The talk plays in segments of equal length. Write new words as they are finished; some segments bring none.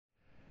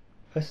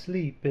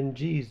Asleep in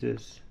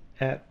Jesus,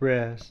 at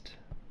rest.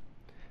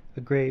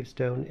 A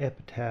gravestone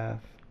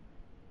epitaph.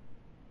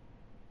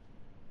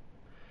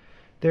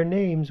 Their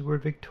names were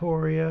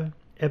Victoria,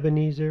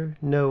 Ebenezer,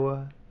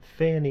 Noah,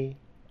 Fanny,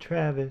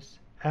 Travis,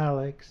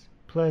 Alex,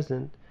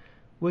 Pleasant,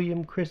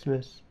 William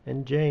Christmas,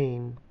 and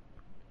Jane.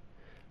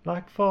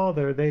 Like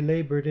father, they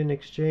labored in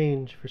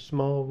exchange for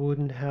small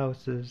wooden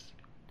houses.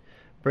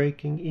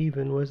 Breaking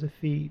even was a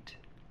feat.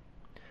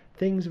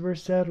 Things were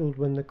settled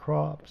when the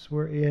crops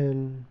were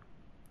in.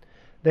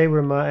 They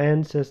were my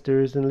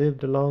ancestors and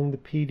lived along the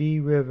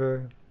PD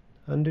River,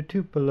 under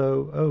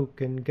Tupelo, oak,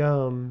 and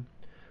gum,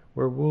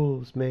 where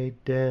wolves made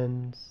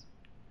dens.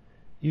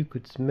 You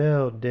could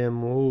smell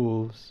dem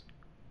wolves.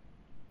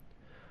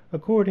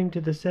 According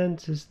to the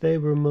census, they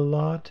were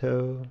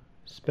mulatto,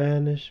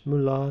 Spanish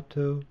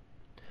mulatto,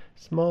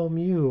 small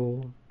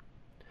mule.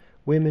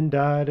 Women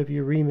died of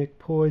uremic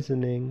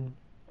poisoning.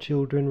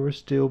 Children were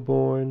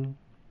stillborn.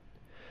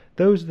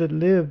 Those that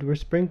lived were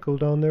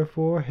sprinkled on their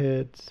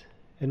foreheads,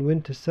 and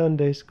went to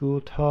Sunday school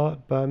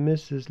taught by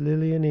Mrs.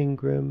 Lillian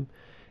Ingram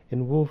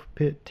in Wolf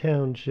Pit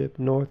Township,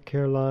 North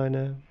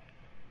Carolina.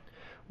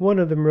 One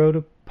of them wrote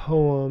a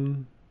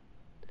poem.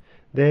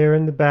 There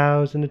in the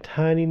boughs in a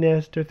tiny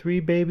nest are 3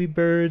 baby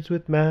birds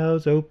with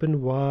mouths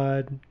opened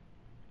wide.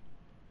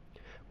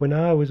 When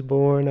I was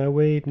born, I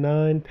weighed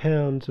 9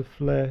 pounds of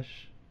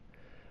flesh.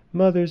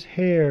 Mother's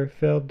hair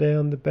fell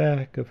down the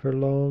back of her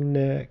long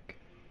neck.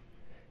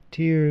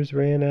 Tears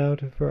ran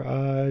out of her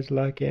eyes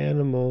like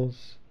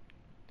animals.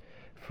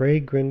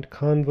 Fragrant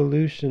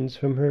convolutions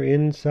from her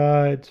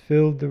insides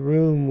filled the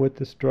room with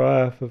the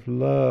strife of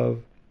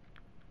love.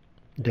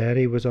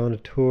 Daddy was on a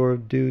tour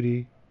of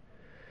duty.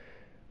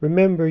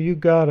 "Remember, you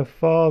got a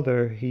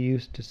father," he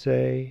used to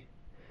say.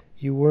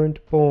 "You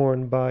weren't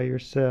born by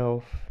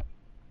yourself."